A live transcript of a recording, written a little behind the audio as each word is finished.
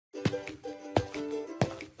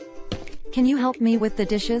Can you help me with the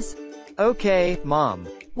dishes? Okay, Mom.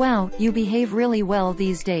 Wow, you behave really well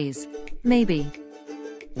these days. Maybe.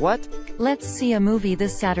 What? Let's see a movie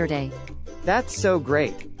this Saturday. That's so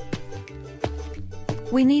great.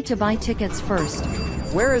 We need to buy tickets first.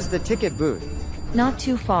 Where is the ticket booth? Not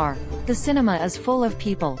too far. The cinema is full of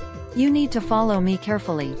people. You need to follow me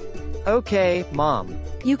carefully. Okay, Mom.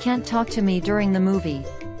 You can't talk to me during the movie.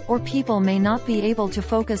 Or people may not be able to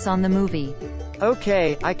focus on the movie.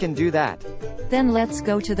 Okay, I can do that. Then let's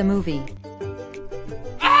go to the movie.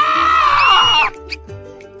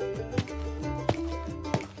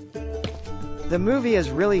 The movie is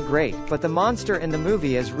really great, but the monster in the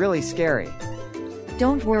movie is really scary.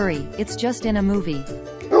 Don't worry, it's just in a movie.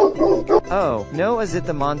 Oh, no, is it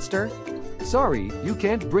the monster? Sorry, you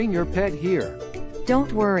can't bring your pet here.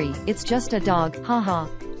 Don't worry, it's just a dog, haha.